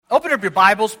Open up your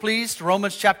Bibles, please, to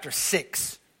Romans chapter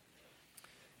 6.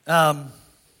 I'll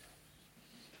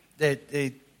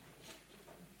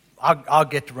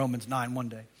get to Romans 9 one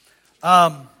day.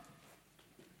 But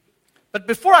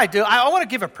before I do, I want to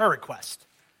give a prayer request.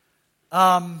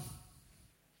 God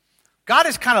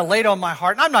has kind of laid on my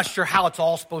heart, and I'm not sure how it's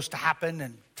all supposed to happen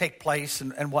and take place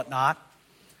and whatnot.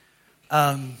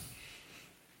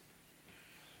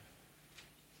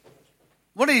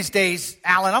 One of these days,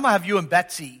 Alan, I'm going to have you and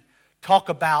Betsy talk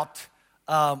about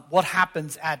what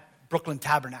happens at Brooklyn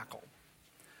Tabernacle.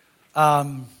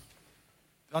 On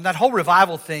that whole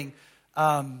revival thing,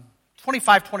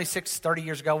 25, 26, 30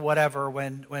 years ago, whatever,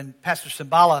 when Pastor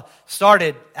Simbala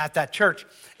started at that church,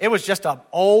 it was just an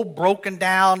old, broken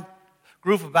down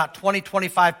group of about 20,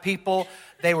 25 people.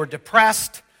 They were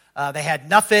depressed. They had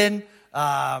nothing.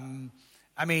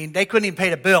 They couldn't even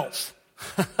pay the bills.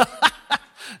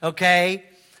 Okay?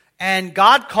 And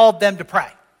God called them to pray.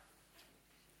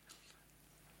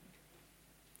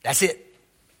 That's it.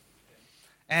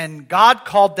 And God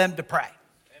called them to pray. Amen.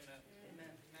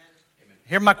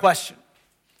 Here's my question.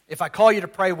 If I call you to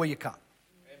pray, will you come?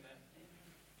 Amen.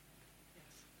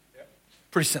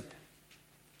 Pretty simple.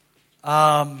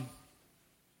 I'm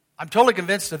totally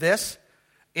convinced of this.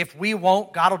 If we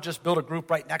won't, God will just build a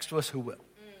group right next to us who will.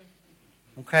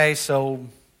 Okay, so,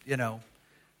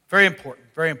 very important,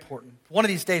 very important. One of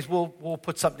these days, we'll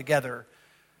put something together.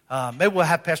 Maybe we'll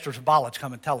have Pastor Zabalich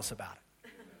come and tell us about it.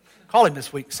 Call him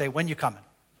this week and say, when you coming?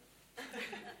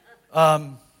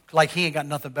 Like he ain't got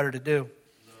nothing better to do.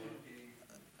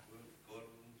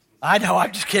 I know,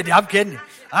 I'm just kidding. I'm kidding.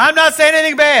 I'm not saying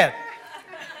anything bad.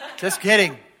 Just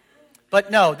kidding.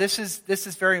 But no, this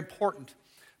is very important.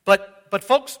 But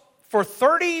folks, for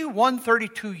 31,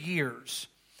 32 years,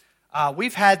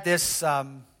 we've had this, it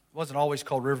wasn't always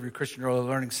called Riverview Christian Early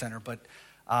Learning Center, but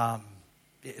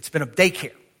it's been a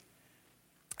daycare.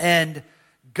 And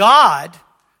God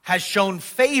has shown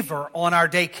favor on our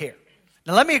daycare.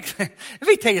 Now let me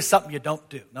tell you something you don't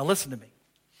do. Now listen to me.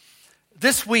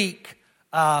 This week,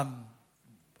 I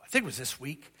think it was this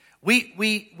week,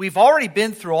 we've already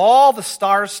been through all the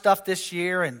STARS stuff this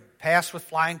year and passed with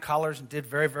flying colors and did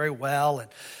very, very well.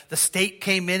 And the state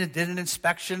came in and did an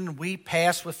inspection and we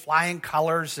passed with flying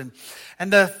colors. And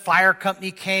the fire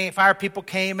people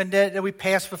came and we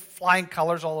passed with flying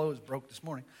colors, although it was broke this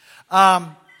morning.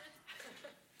 But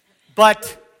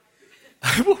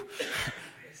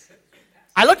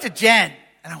I looked at Jen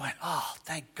and I went, oh,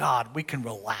 thank God we can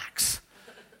relax.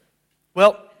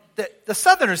 Well, the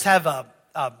Southerners have a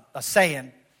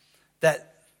saying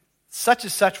that such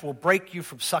and such will break you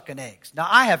from sucking eggs. Now,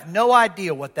 I have no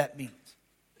idea what that means.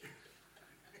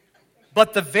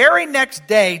 But the very next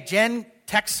day, Jen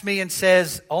texts me and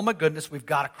says, oh my goodness, we've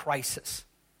got a crisis.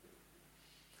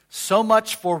 So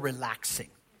much for relaxing.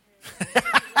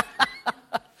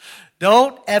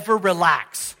 Don't ever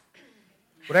relax.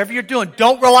 Whatever you're doing,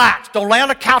 don't relax. Don't lay on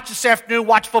the couch this afternoon,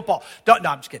 watch football. No,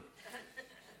 I'm just kidding.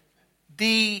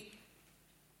 The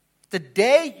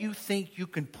day you think you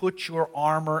can put your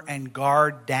armor and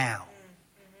guard down,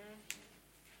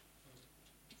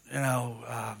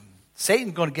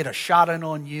 Satan's going to get a shot in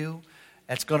on you.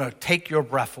 That's going to take your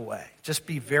breath away. Just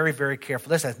be very, very careful.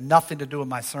 This has nothing to do with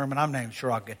my sermon. I'm not even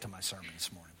sure I'll get to my sermon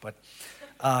this morning. But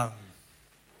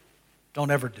don't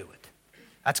ever do it.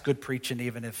 That's good preaching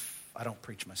even if I don't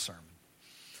preach my sermon.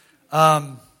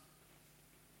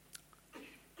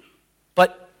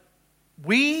 But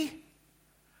we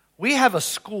have a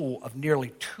school of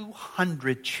nearly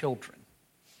 200 children.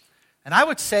 And I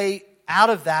would say out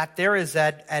of that, there is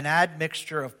an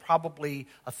admixture of probably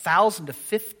 1,000 to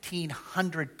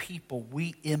 1,500 people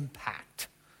we impact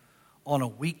on a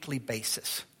weekly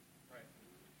basis. Right.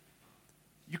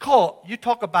 You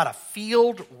talk about a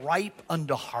field ripe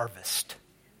unto harvest.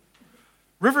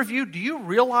 Riverview, do you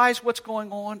realize what's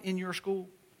going on in your school?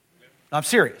 No, I'm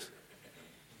serious.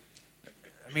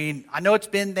 I know it's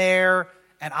been there,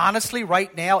 and honestly,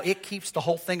 right now, it keeps the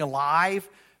whole thing alive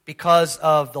because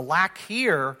of the lack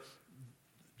here.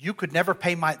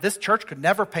 This church could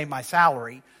never pay my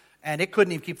salary, and it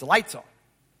couldn't even keep the lights on.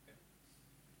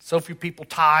 So few people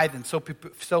tithe and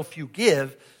so few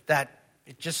give that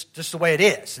it's just the way it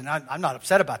is. And I'm not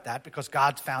upset about that because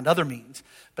God's found other means.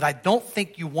 But I don't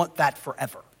think you want that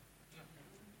forever.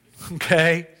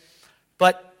 Okay?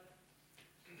 But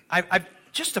I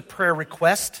just a prayer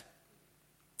request.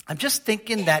 I'm just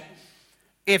thinking that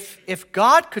if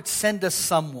God could send us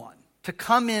someone to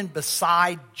come in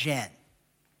beside Jen,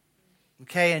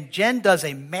 okay, and Jen does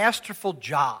a masterful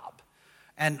job,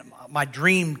 and my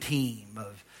dream team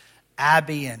of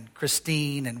Abby and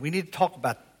Christine, and we need to talk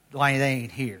about why they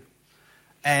ain't here.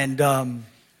 And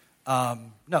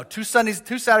No, two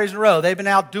Saturdays in a row, they've been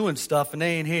out doing stuff and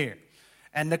they ain't here.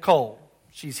 And Nicole,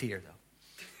 she's here though.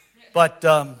 But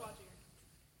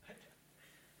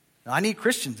I need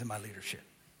Christians in my leadership.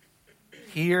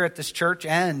 Here at this church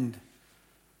and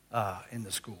in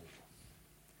the school.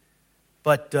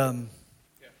 But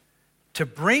to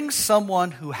bring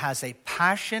someone who has a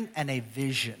passion and a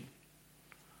vision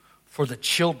for the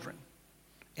children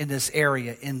in this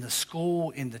area, in the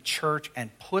school, in the church,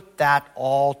 and put that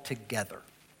all together.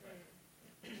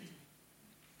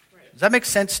 Does that make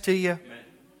sense to you?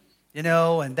 You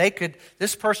know, and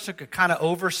this person could kind of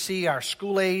oversee our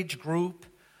school age group,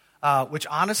 which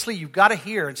honestly, you've got to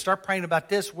hear and start praying about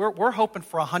this. We're hoping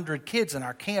for 100 kids in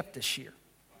our camp this year.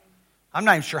 I'm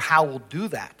not even sure how we'll do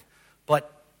that,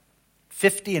 but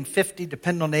 50 and 50,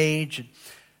 depending on age.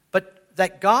 But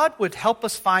that God would help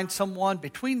us find someone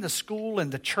between the school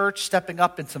and the church stepping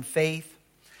up in some faith,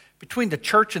 between the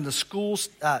church and the school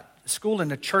and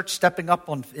the church stepping up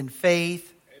in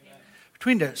faith, amen.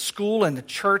 Between the school and the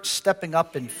church stepping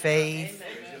up in faith,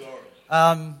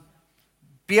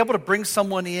 be able to bring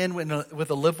someone in with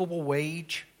a livable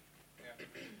wage,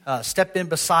 step in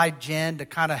beside Jen to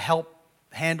kind of help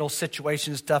handle situations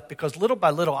and stuff, because little by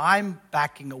little I'm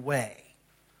backing away.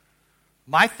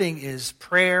 My thing is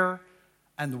prayer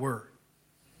and the Word.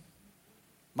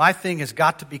 My thing has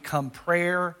got to become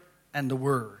prayer and the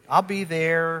Word. I'll be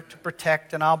there to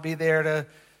protect and I'll be there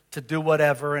to do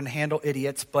whatever and handle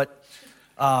idiots, but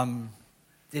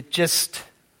it just,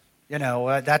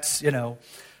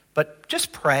 but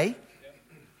just pray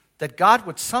that God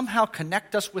would somehow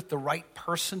connect us with the right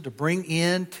person to bring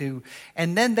in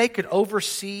and then they could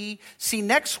oversee. See,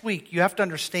 next week, you have to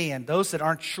understand, those that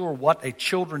aren't sure what a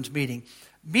children's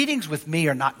meetings with me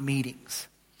are not meetings.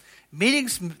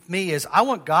 Meetings with me is I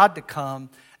want God to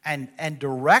come and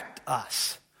direct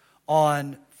us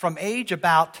from age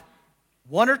about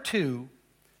 1 or 2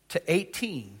 to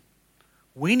 18.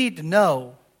 We need to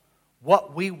know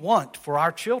what we want for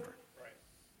our children.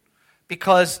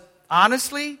 Because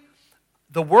honestly,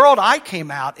 the world I came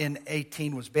out in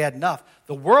 18 was bad enough.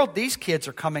 The world these kids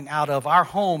are coming out of, our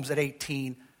homes at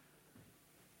 18,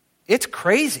 it's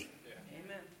crazy.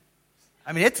 Yeah.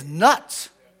 I mean, it's nuts.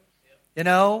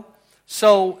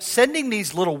 So sending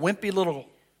these little wimpy little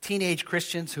teenage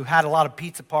Christians who had a lot of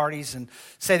pizza parties and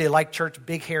say they like church,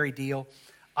 big hairy deal.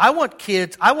 I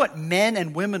want men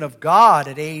and women of God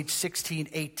at age 16,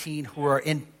 18 who are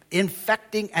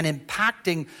infecting and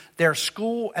impacting their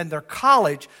school and their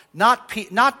college, not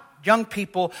young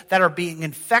people that are being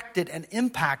infected and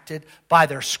impacted by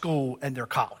their school and their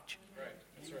college. Right.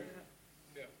 That's right.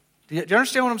 Yeah. Do you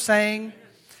understand what I'm saying?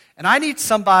 And we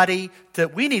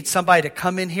need somebody to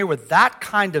come in here with that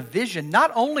kind of vision,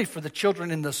 not only for the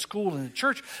children in the school and the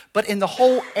church, but in the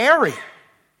whole area.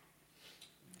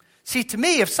 See, to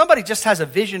me, if somebody just has a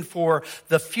vision for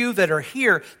the few that are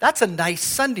here, that's a nice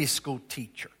Sunday school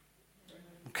teacher.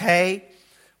 Okay?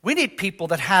 We need people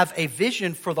that have a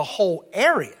vision for the whole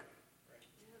area. Does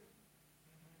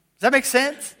that make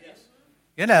sense?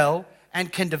 Yes. And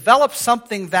can develop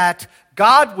something that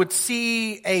God would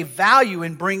see a value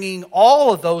in bringing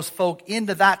all of those folk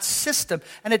into that system.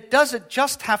 And it doesn't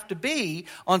just have to be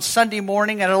on Sunday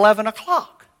morning at 11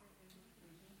 o'clock.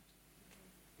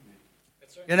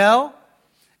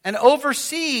 And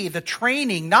oversee the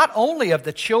training, not only of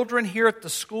the children here at the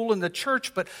school and the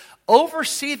church, but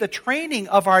oversee the training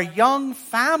of our young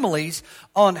families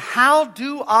on how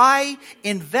do I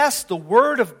invest the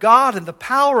Word of God and the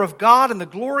power of God and the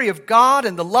glory of God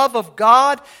and the love of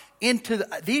God into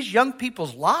these young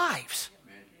people's lives.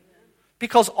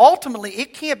 Because ultimately,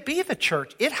 it can't be the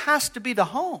church. It has to be the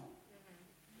home.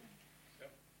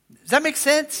 Does that make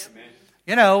sense?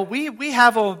 We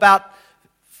have about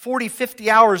 40,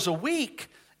 50 hours a week,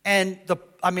 and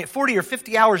 40 or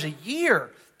 50 hours a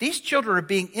year. These children are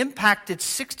being impacted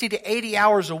 60 to 80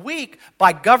 hours a week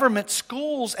by government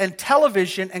schools and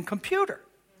television and computer.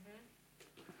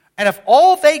 And if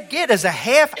all they get is a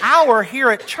half hour here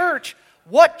at church,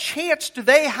 what chance do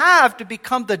they have to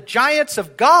become the giants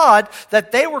of God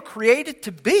that they were created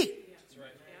to be?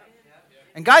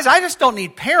 And guys, I just don't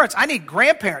need parents. I need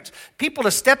grandparents. People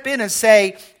to step in and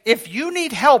say, if you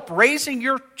need help raising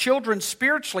your children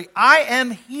spiritually, I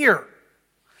am here.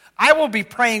 I will be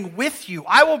praying with you.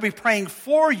 I will be praying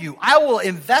for you. I will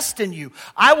invest in you.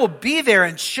 I will be there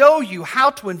and show you how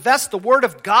to invest the Word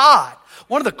of God.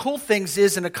 One of the cool things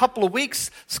is in a couple of weeks,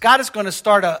 Scott is going to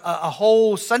start a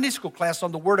whole Sunday school class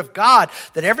on the Word of God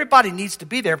that everybody needs to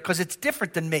be there because it's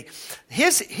different than me.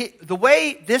 The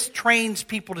way this trains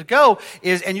people to go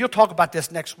is, and you'll talk about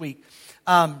this next week,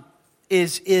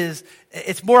 is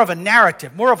it's more of a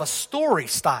narrative, more of a story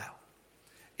style.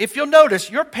 if you'll notice,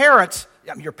 your pastor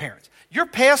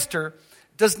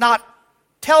does not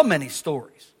tell many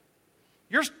stories.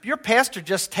 Your pastor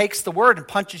just takes the word and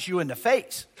punches you in the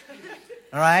face.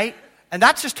 All right? And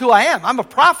that's just who I am. I'm a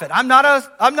prophet. I'm not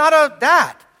a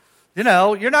dad. You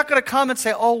know, you're not going to come and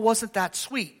say, "Oh, wasn't that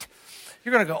sweet?"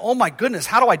 You're going to go, "Oh my goodness,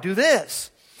 how do I do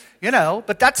this?" You know,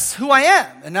 but that's who I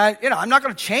am. And I'm not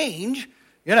going to change.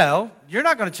 You know, you're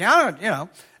not going to change,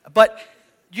 but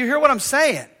you hear what I'm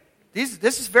saying?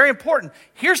 This is very important.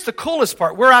 Here's the coolest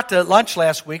part. We're out to lunch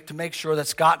last week to make sure that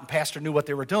Scott and Pastor knew what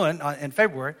they were doing in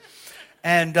February.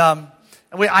 And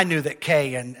I knew that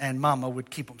Kay and Mama would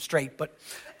keep them straight. But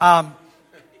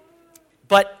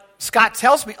Scott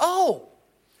tells me, "Oh,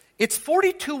 it's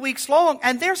 42 weeks long,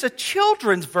 and there's a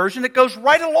children's version that goes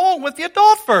right along with the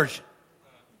adult version."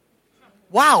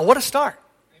 Wow, what a start.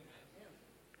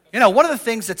 You know, one of the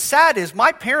things that's sad is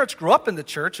my parents grew up in the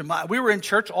church, and we were in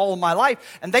church all of my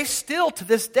life, and they still, to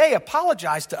this day,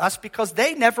 apologize to us because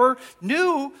they never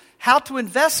knew how to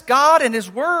invest God and His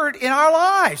Word in our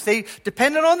lives. They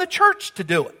depended on the church to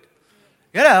do it.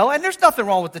 You know, and there's nothing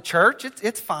wrong with the church.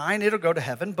 It's fine. It'll go to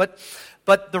heaven. But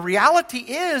the reality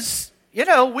is, you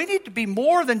know, we need to be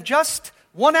more than just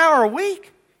 1 hour a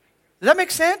week. Does that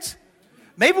make sense?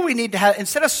 Maybe we need to have,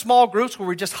 instead of small groups where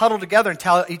we just huddle together and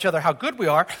tell each other how good we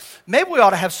are, maybe we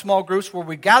ought to have small groups where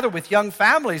we gather with young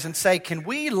families and say, "Can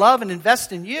we love and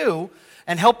invest in you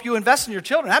and help you invest in your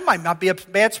children?" That might not be a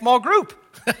bad small group.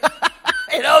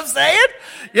 You know what I'm saying?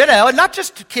 You know, and not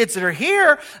just kids that are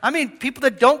here. I mean, people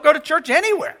that don't go to church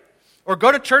anywhere or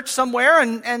go to church somewhere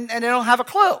and they don't have a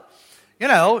clue. You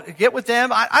know, get with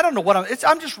them. I don't know what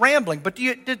I'm just rambling, but do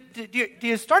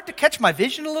you start to catch my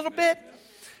vision a little bit?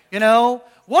 You know,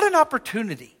 what an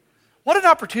opportunity. What an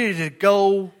opportunity to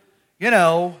go, you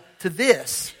know, to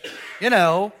this. You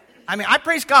know, I mean, I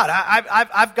praise God.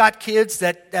 I've got kids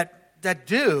that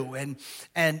do, and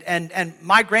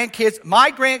my grandkids,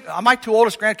 my two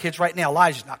oldest grandkids right now,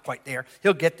 Elijah's not quite there.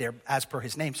 He'll get there as per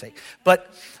his namesake. But,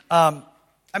 I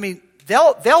mean,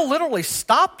 they'll literally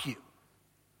stop you.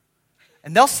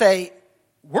 And they'll say,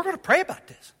 "We're going to pray about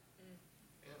this."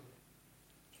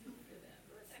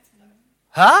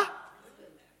 Huh?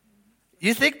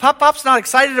 You think Pop-Pop's not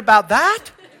excited about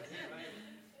that?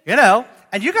 You know,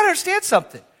 and you got to understand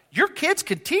something. Your kids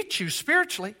can teach you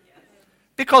spiritually.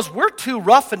 Because we're too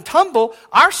rough and tumble,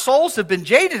 our souls have been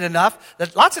jaded enough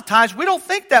that lots of times we don't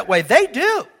think that way. They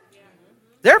do.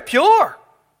 They're pure.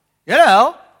 You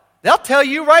know, they'll tell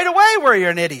you right away where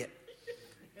you're an idiot.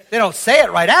 They don't say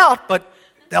it right out, but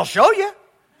they'll show you.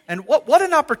 And what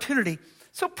an opportunity.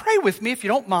 So pray with me, if you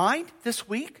don't mind, this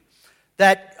week,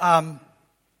 that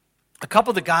a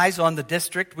couple of the guys on the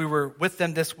district, we were with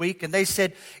them this week, and they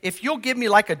said, "If you'll give me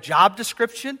like a job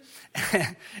description,"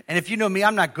 and if you know me,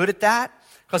 I'm not good at that,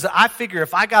 because I figure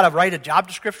if I got to write a job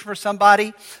description for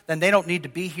somebody, then they don't need to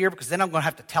be here, because then I'm going to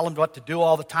have to tell them what to do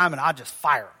all the time, and I'll just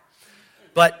fire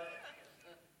them.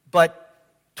 But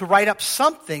to write up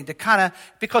something to kind of,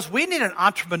 because we need an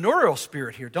entrepreneurial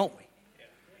spirit here, don't we?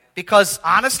 Because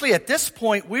honestly, at this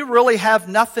point, we really have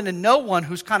nothing and no one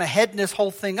who's kind of heading this whole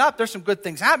thing up. There's some good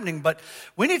things happening, but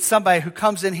we need somebody who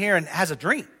comes in here and has a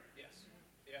dream. Yes.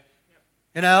 Yeah.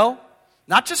 You know,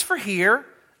 not just for here,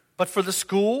 but for the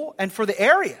school and for the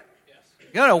area. Yes.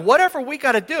 You know, whatever we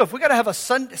got to do. If we got to have a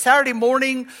Saturday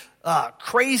morning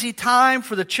crazy time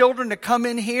for the children to come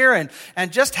in here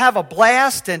and just have a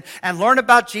blast and learn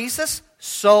about Jesus,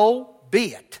 so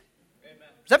be it. Amen.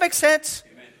 Does that make sense?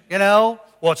 Amen. You know?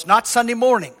 Well, it's not Sunday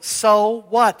morning. So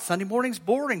what? Sunday morning's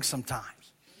boring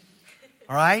sometimes.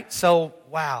 All right? So,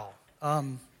 wow.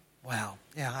 Wow.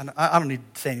 Yeah, I don't need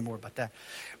to say any more about that.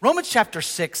 Romans chapter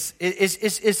 6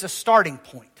 is a starting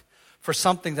point for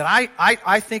something that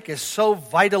I think is so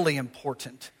vitally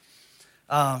important.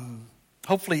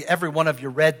 Hopefully every one of you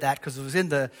read that, because it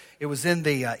was in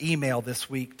the email this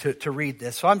week to read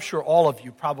this. So I'm sure all of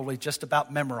you probably just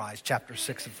about memorized chapter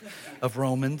 6 of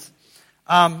Romans.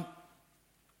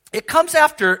 It comes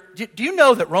after, do you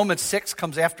know that Romans 6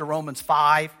 comes after Romans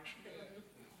 5?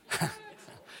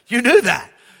 You knew that,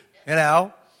 you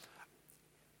know.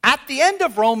 At the end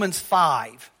of Romans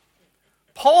 5,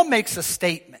 Paul makes a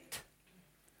statement,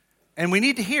 and we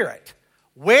need to hear it.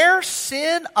 Where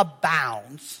sin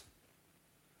abounds,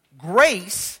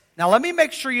 grace, now let me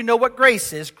make sure you know what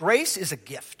grace is. Grace is a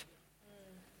gift.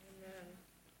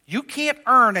 You can't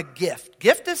earn a gift.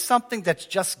 Gift is something that's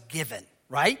just given,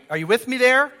 right? Are you with me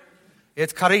there?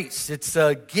 It's charis. It's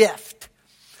a gift.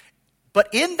 But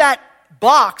in that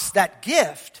box, that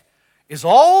gift, is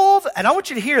all, and I want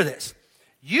you to hear this.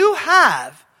 You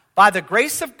have by the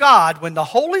grace of God, when the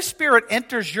Holy Spirit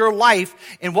enters your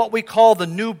life in what we call the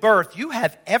new birth, you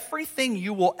have everything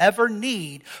you will ever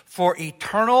need for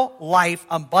eternal life,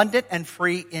 abundant and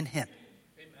free in Him.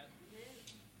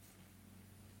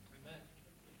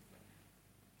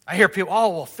 I hear people, oh,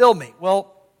 well, fill me.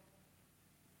 Well,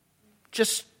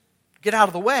 just get out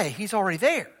of the way. He's already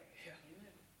there.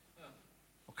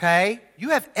 Okay?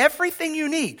 You have everything you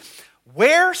need.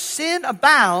 Where sin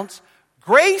abounds,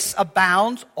 grace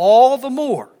abounds all the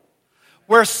more.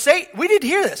 Where Satan, we did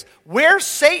hear this. Where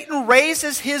Satan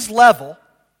raises his level,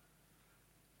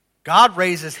 God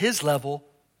raises His level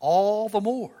all the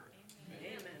more.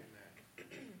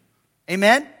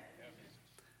 Amen?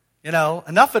 You know,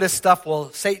 enough of this stuff,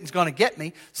 well, Satan's going to get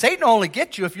me. Satan will only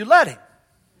get you if you let him.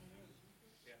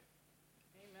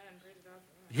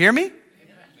 You hear me?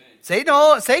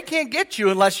 Satan can't get you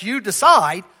unless you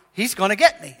decide he's going to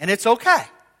get me, and it's okay.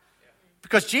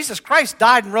 Because Jesus Christ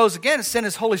died and rose again and sent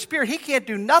His Holy Spirit. He can't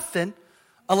do nothing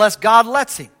unless God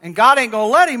lets Him. And God ain't going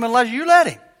to let Him unless you let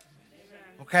Him.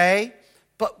 Okay?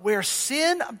 But where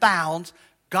sin abounds,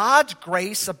 God's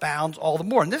grace abounds all the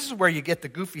more. And this is where you get the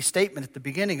goofy statement at the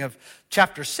beginning of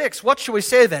chapter 6. What shall we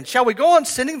say then? Shall we go on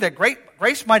sinning that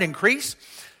grace might increase?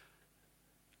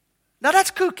 Now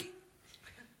that's kooky.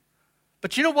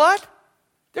 But you know what?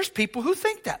 There's people who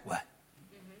think that way.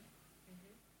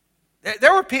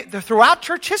 There were people throughout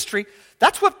church history.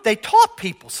 That's what they taught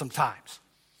people sometimes.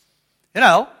 You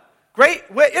know,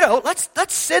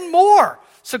 let's sin more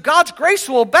so God's grace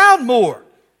will abound more.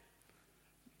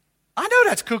 I know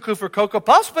that's cuckoo for Cocoa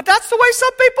Puffs, but that's the way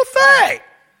some people think.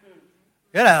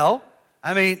 You know,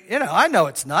 I mean, I know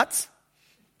it's nuts.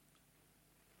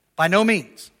 By no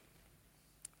means.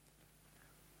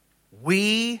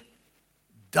 We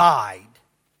died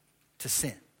to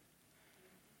sin.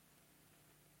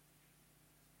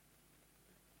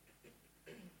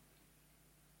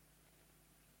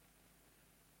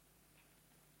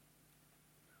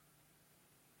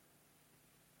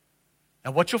 Now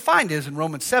what you'll find is in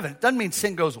Romans 7, it doesn't mean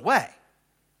sin goes away.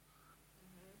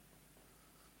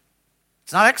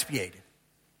 It's not expiated.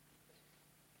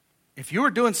 If you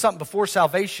were doing something before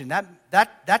salvation,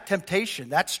 that temptation,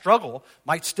 that struggle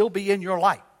might still be in your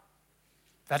life.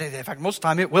 In fact, most of the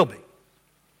time it will be.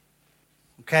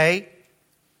 Okay?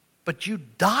 But you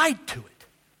died to it.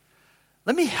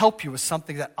 Let me help you with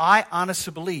something that I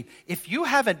honestly believe. If you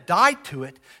haven't died to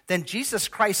it, then Jesus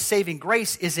Christ's saving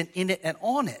grace isn't in it and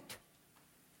on it.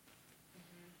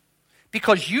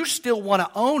 Because you still want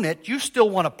to own it, you still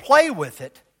want to play with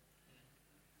it,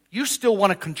 you still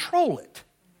want to control it.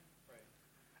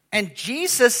 And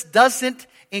Jesus doesn't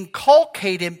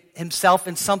inculcate himself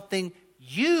in something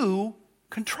you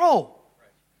control.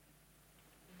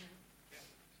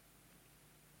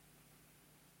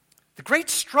 The great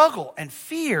struggle and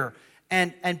fear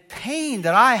and pain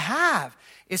that I have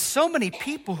is so many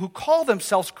people who call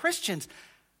themselves Christians,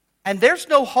 and there's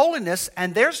no holiness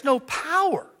and there's no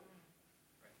power.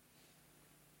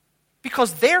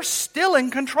 Because they're still in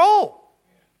control.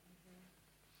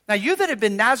 Now, you that have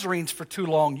been Nazarenes for too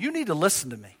long, you need to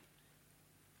listen to me.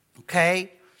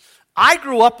 Okay? I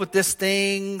grew up with this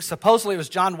thing. Supposedly it was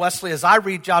John Wesley. As I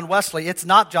read John Wesley, it's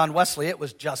not John Wesley. It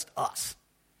was just us.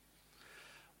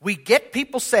 We get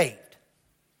people saved.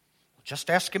 Just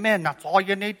ask him in. That's all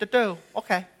you need to do.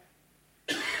 Okay.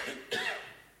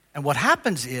 And what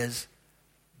happens is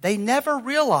they never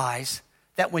realize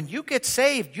that when you get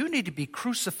saved, you need to be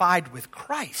crucified with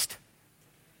Christ.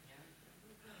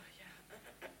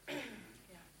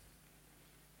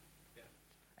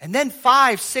 And then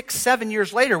 5, 6, 7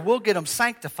 years later, we'll get them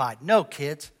sanctified. No,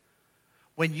 kids.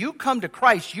 When you come to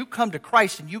Christ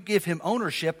and you give Him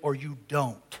ownership or you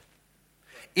don't.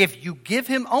 If you give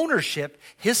Him ownership,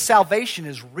 His salvation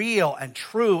is real and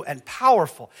true and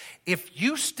powerful. If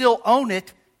you still own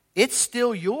it, it's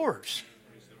still yours.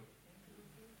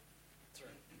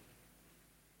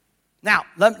 Now,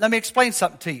 let me explain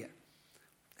something to you.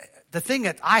 The thing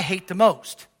that I hate the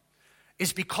most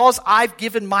is because I've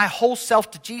given my whole self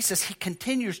to Jesus, He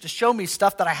continues to show me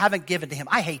stuff that I haven't given to Him.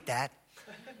 I hate that.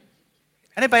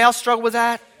 Anybody else struggle with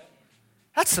that?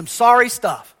 That's some sorry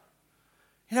stuff.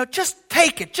 Just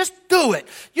take it. Just do it.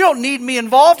 You don't need me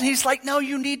involved. And He's like, no,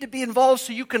 you need to be involved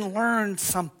so you can learn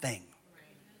something.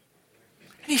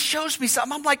 And He shows me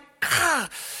something. I'm like,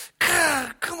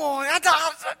 come on.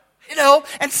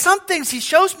 And some things He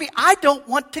shows me I don't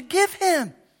want to give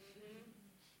Him.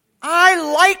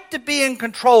 I like to be in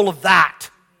control of that.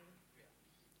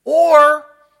 Or,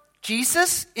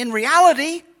 Jesus, in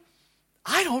reality,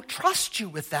 I don't trust you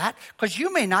with that because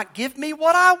you may not give me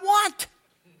what I want.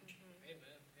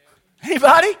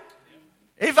 Anybody?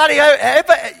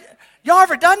 Y'all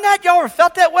ever done that? Y'all ever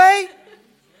felt that way?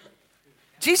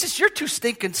 Jesus, you're too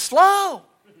stinking slow.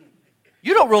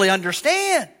 You don't really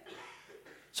understand.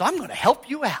 So I'm going to help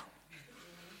you out.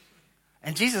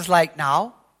 And Jesus is like,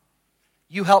 no,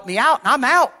 you help me out and I'm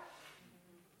out.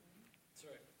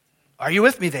 Are you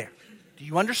with me there? Do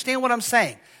you understand what I'm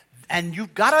saying? And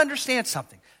you've got to understand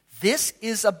something. This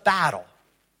is a battle.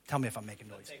 Tell me if I'm making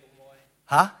noise.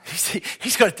 Huh?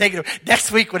 He's going to take it.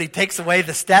 Next week when he takes away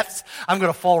the steps, I'm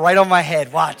going to fall right on my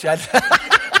head. Watch.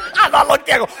 I'm not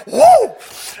looking at it. Whoa!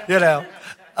 You know.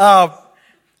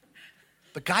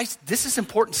 But guys, this is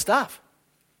important stuff.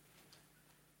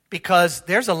 Because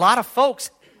there's a lot of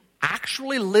folks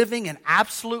actually living in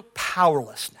absolute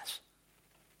powerlessness.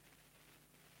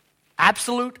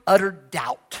 Absolute, utter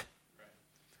doubt.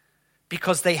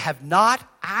 Because they have not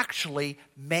actually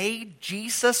made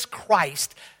Jesus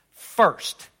Christ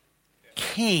first,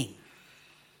 king,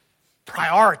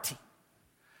 priority.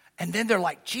 And then they're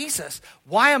like, Jesus,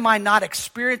 why am I not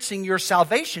experiencing your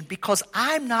salvation? Because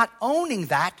I'm not owning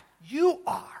that, you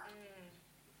are.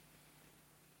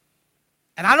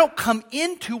 And I don't come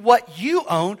into what you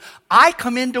own, I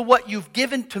come into what you've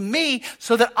given to me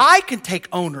so that I can take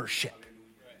ownership.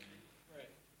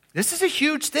 This is a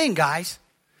huge thing, guys.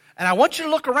 And I want you to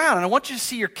look around, and I want you to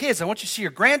see your kids, I want you to see your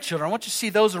grandchildren, I want you to see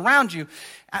those around you,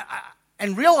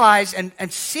 and realize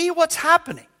and see what's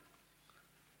happening.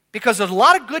 Because there's a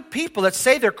lot of good people that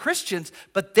say they're Christians,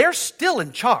 but they're still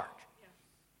in charge.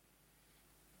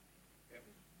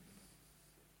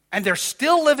 And they're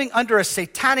still living under a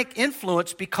satanic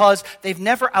influence because they've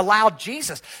never allowed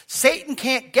Jesus. Satan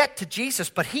can't get to Jesus,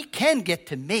 but he can get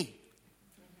to me.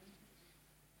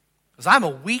 Because I'm a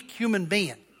weak human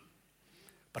being.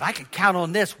 But I can count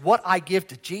on this. What I give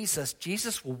to Jesus,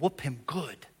 Jesus will whoop him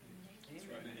good.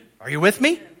 Are you with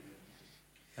me?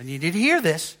 And you need to hear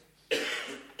this.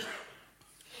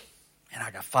 And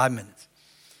I got 5 minutes.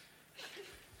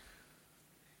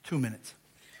 2 minutes.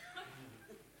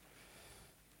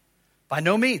 By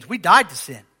no means. We died to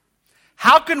sin.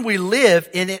 How can we live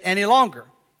in it any longer?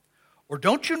 Or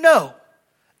don't you know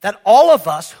that all of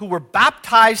us who were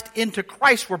baptized into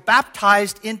Christ were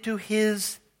baptized into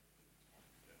his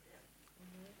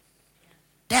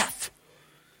death?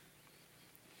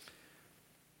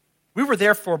 We were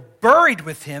therefore buried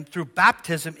with him through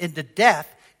baptism into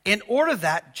death, in order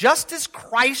that, just as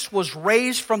Christ was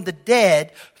raised from the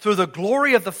dead through the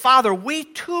glory of the Father, we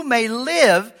too may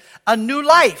live a new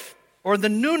life, or the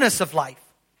newness of life.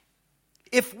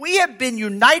 If we have been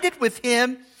united with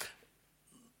him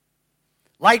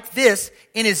like this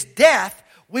in his death,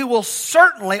 we will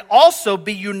certainly also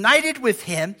be united with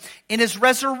him in his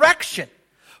resurrection.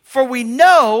 For we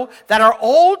know that our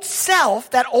old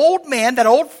self, that old man, that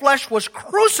old flesh was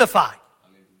crucified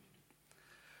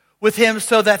with him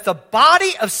so that the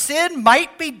body of sin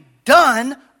might be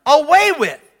done away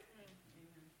with.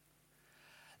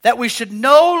 That we should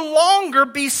no longer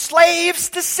be slaves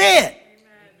to sin. Amen.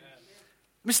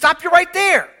 Let me stop you right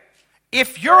there.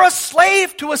 If you're a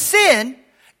slave to a sin,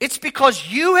 it's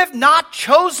because you have not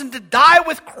chosen to die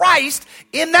with Christ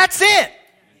in that sin. Amen.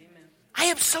 I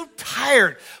am so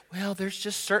tired. Well, there's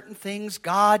just certain things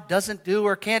God doesn't do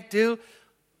or can't do.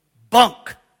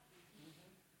 Bunk.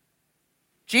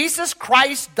 Jesus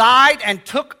Christ died and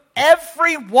took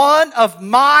every one of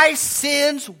my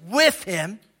sins with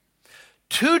him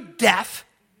to death,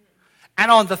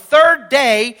 and on the third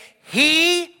day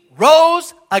he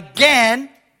rose again,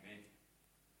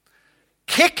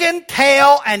 kicking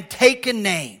tail and taking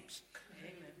names.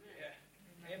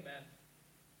 Amen.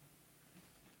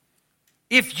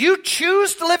 If you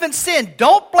choose to live in sin,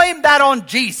 don't blame that on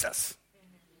Jesus.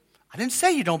 I didn't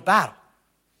say you don't battle.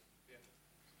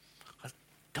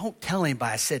 Don't tell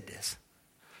anybody I said this,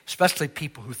 especially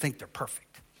people who think they're perfect.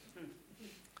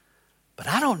 But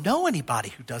I don't know anybody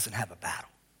who doesn't have a battle.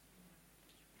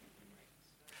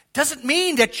 Doesn't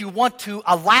mean that you want to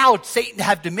allow Satan to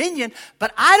have dominion,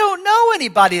 but I don't know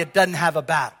anybody that doesn't have a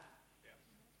battle.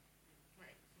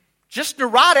 Just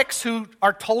neurotics who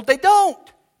are told they don't.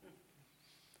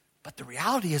 But the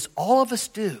reality is all of us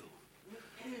do.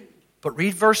 But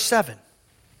read verse 7.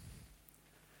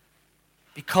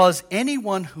 Because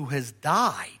anyone who has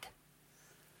died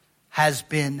has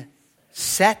been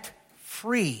set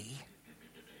free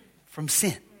from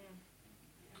sin.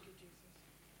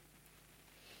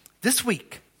 This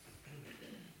week,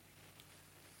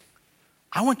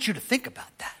 I want you to think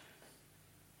about that.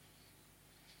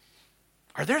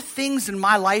 Are there things in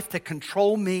my life that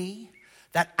control me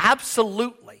that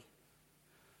absolutely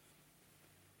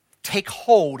take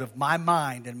hold of my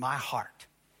mind and my heart?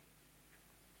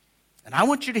 And I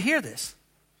want you to hear this.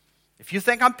 If you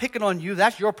think I'm picking on you,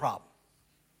 that's your problem.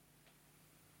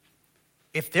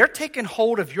 if they're taking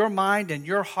hold of your mind and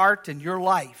your heart and your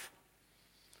life,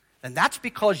 then that's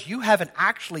because you haven't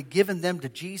actually given them to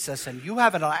Jesus and you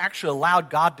haven't actually allowed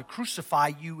God to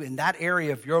crucify you in that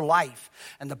area of your life.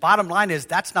 And the bottom line is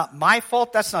that's not my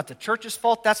fault, that's not the church's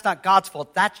fault, that's not God's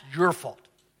fault, that's your fault.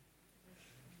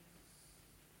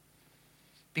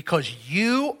 Because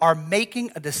you are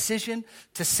making a decision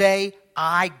to say,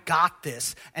 I got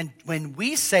this. And when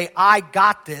we say, I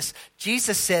got this,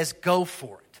 Jesus says, go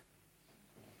for it.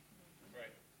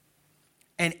 Right.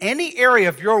 And any area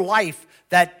of your life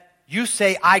that you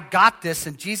say, I got this,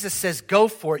 and Jesus says, go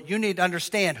for it, you need to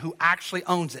understand who actually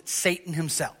owns it, Satan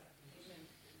himself.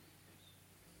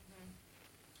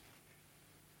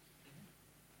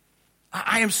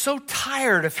 I am so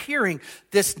tired of hearing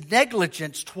this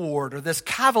negligence toward or this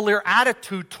cavalier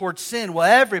attitude towards sin. Well,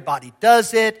 everybody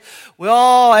does it. We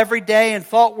all, every day in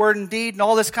thought, word, and deed, and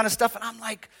all this kind of stuff. And I'm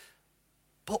like,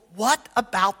 but what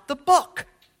about the book?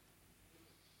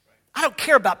 I don't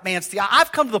care about man's theology.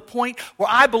 I've come to the point where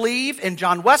I believe in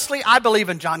John Wesley. I believe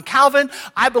in John Calvin.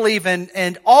 I believe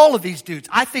in all of these dudes.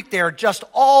 I think they are just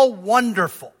all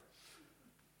wonderful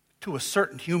to a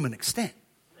certain human extent.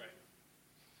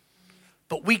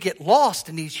 But we get lost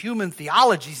in these human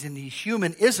theologies and these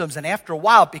human isms, and after a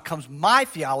while it becomes my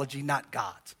theology, not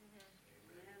God's.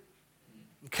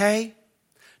 Okay?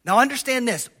 Now understand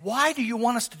this. Why do you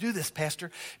want us to do this,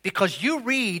 Pastor? Because you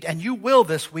read, and you will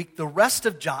this week, the rest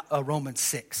of Romans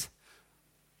 6.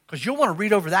 Because you'll want to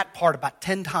read over that part about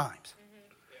 10 times.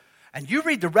 And you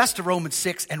read the rest of Romans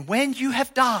 6, and when you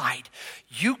have died,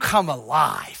 you come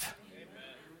alive.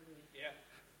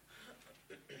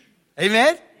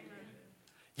 Amen?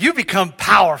 You become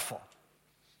powerful.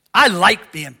 I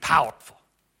like being powerful.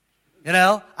 You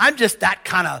know, I'm just that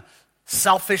kind of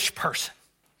selfish person.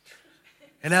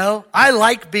 You know, I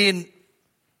like being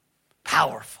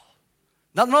powerful.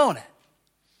 Nothing wrong with it.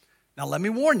 Now, let me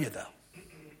warn you, though.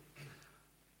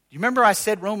 You remember I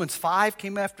said Romans 6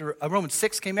 came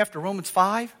after Romans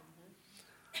 5?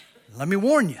 Let me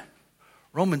warn you.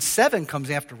 Romans 7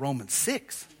 comes after Romans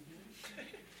 6.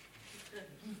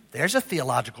 There's a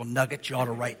theological nugget you ought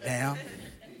to write down.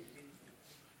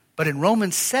 But in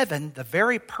Romans 7, the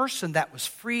very person that was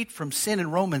freed from sin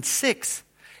in Romans 6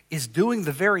 is doing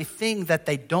the very thing that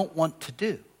they don't want to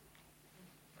do.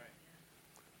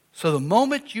 So the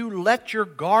moment you let your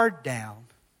guard down,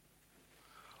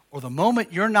 or the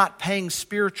moment you're not paying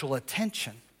spiritual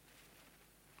attention,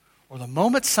 or the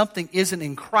moment something isn't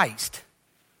in Christ,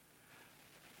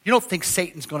 you don't think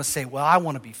Satan's going to say, well, I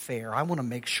want to be fair. I want to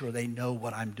make sure they know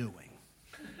what I'm doing.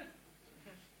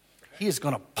 He is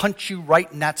going to punch you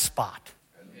right in that spot.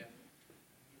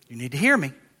 You need to hear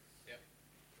me.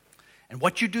 And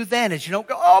what you do then is you don't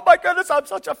go, oh my goodness, I'm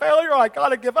such a failure. I got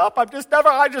to give up. I just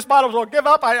might as well give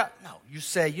up. No, you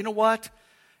say, you know what?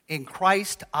 In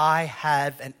Christ, I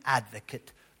have an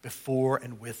advocate before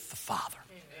and with the Father.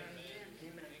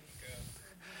 Amen.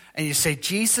 And you say,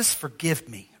 Jesus, forgive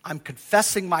me. I'm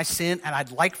confessing my sin, and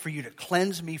I'd like for you to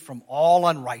cleanse me from all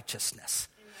unrighteousness.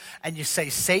 And you say,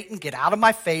 Satan, get out of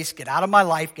my face, get out of my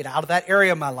life, get out of that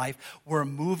area of my life. We're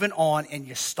moving on, and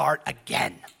you start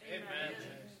again.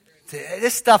 Amen.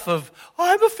 This stuff of, oh,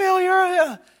 I'm a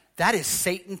failure. That is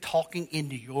Satan talking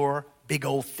into your big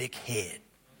old thick head.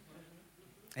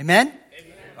 Amen?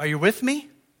 Amen. Are you with me?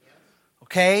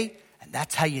 Okay? And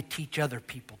that's how you teach other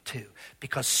people too.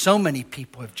 Because so many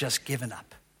people have just given up.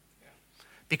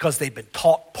 Because they've been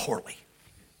taught poorly.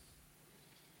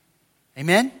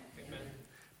 Amen? Amen?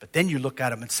 But then you look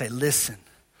at them and say, listen,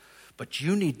 but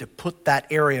you need to put that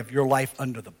area of your life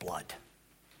under the blood.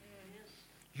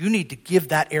 You need to give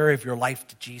that area of your life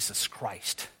to Jesus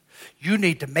Christ. You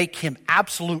need to make him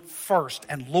absolute first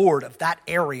and Lord of that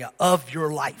area of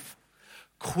your life.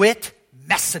 Quit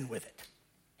messing with it.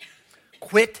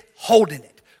 Quit holding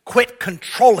it. Quit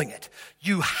controlling it.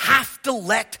 You have to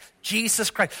let Jesus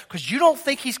Christ, because you don't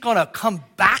think he's going to come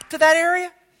back to that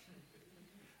area?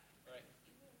 Right.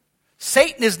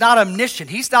 Satan is not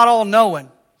omniscient. He's not all-knowing.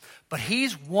 But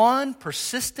he's one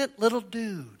persistent little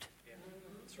dude. Yeah,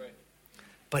 that's right.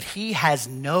 But he has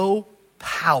no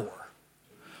power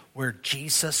where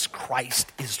Jesus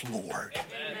Christ is Lord.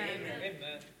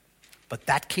 Amen. But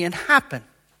that can't happen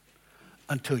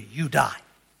until you die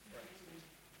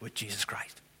with Jesus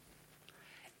Christ.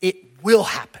 It will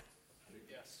happen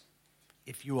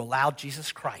if you allow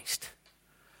Jesus Christ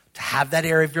to have that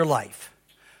area of your life.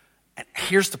 And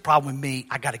here's the problem with me.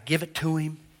 I got to give it to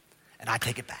him, and I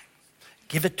take it back.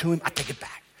 Give it to him, I take it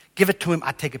back. Give it to him,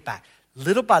 I take it back.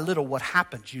 Little by little, what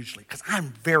happens usually, because I'm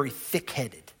very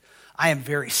thick-headed. I am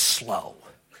very slow.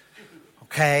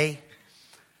 Okay?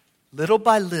 Little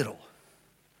by little,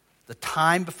 the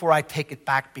time before I take it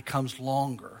back becomes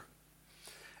longer.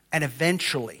 And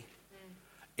eventually,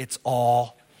 it's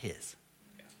all his.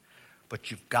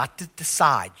 But you've got to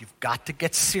decide, you've got to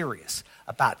get serious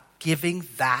about giving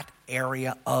that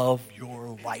area of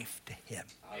your life to him.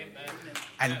 Amen.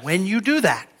 And when you do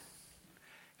that,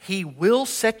 he will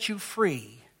set you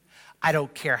free. I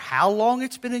don't care how long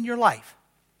it's been in your life.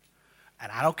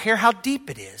 And I don't care how deep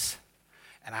it is.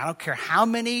 And I don't care how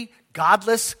many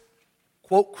godless,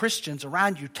 quote, Christians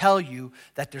around you tell you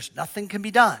that there's nothing can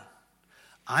be done.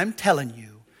 I'm telling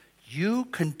you, you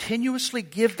continuously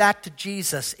give that to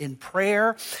Jesus in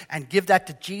prayer, and give that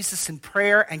to Jesus in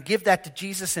prayer, and give that to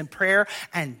Jesus in prayer,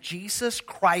 and Jesus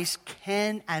Christ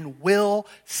can and will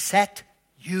set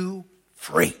you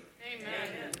free.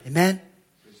 Amen. Amen?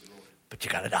 But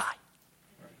you got to die.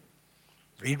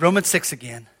 Read Romans 6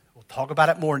 again. We'll talk about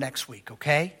it more next week,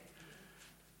 okay?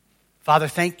 Father,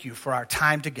 thank you for our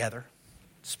time together.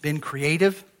 It's been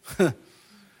creative.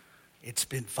 It's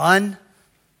been fun.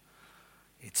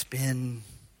 It's been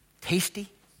tasty.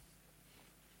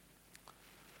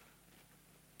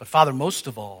 But Father, most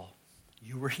of all,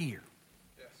 you were here.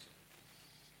 Yes.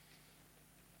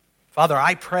 Father,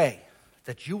 I pray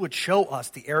that you would show us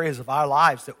the areas of our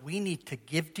lives that we need to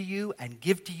give to you and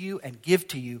give to you and give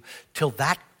to you till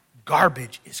that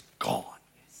garbage is gone.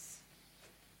 Yes.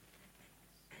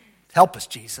 Help us,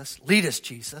 Jesus. Lead us,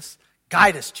 Jesus.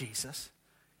 Guide us, Jesus.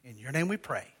 In your name we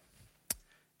pray.